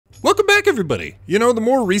Welcome back, everybody! You know, the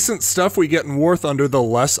more recent stuff we get in War Thunder, the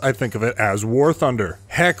less I think of it as War Thunder.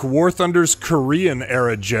 Heck, War Thunder's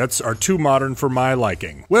Korean-era jets are too modern for my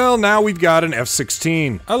liking. Well, now we've got an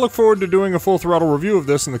F-16. I look forward to doing a full-throttle review of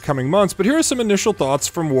this in the coming months, but here are some initial thoughts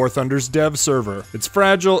from War Thunder's dev server. It's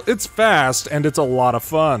fragile, it's fast, and it's a lot of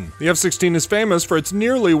fun. The F-16 is famous for its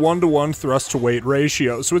nearly 1-to-1 thrust-to-weight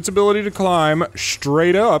ratio, so its ability to climb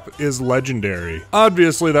straight up is legendary.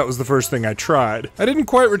 Obviously, that was the first thing I tried. I didn't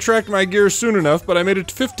quite retract my gear soon enough, but I made it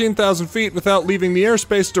to 15,000 feet without leaving the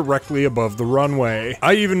airspace directly above the runway.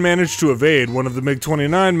 I even managed to evade one of the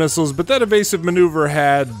MiG-29 missiles, but that evasive maneuver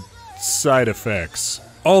had side effects.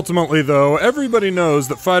 Ultimately, though, everybody knows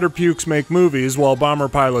that fighter pukes make movies while bomber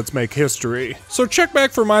pilots make history. So check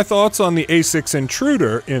back for my thoughts on the A6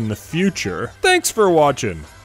 Intruder in the future. Thanks for watching.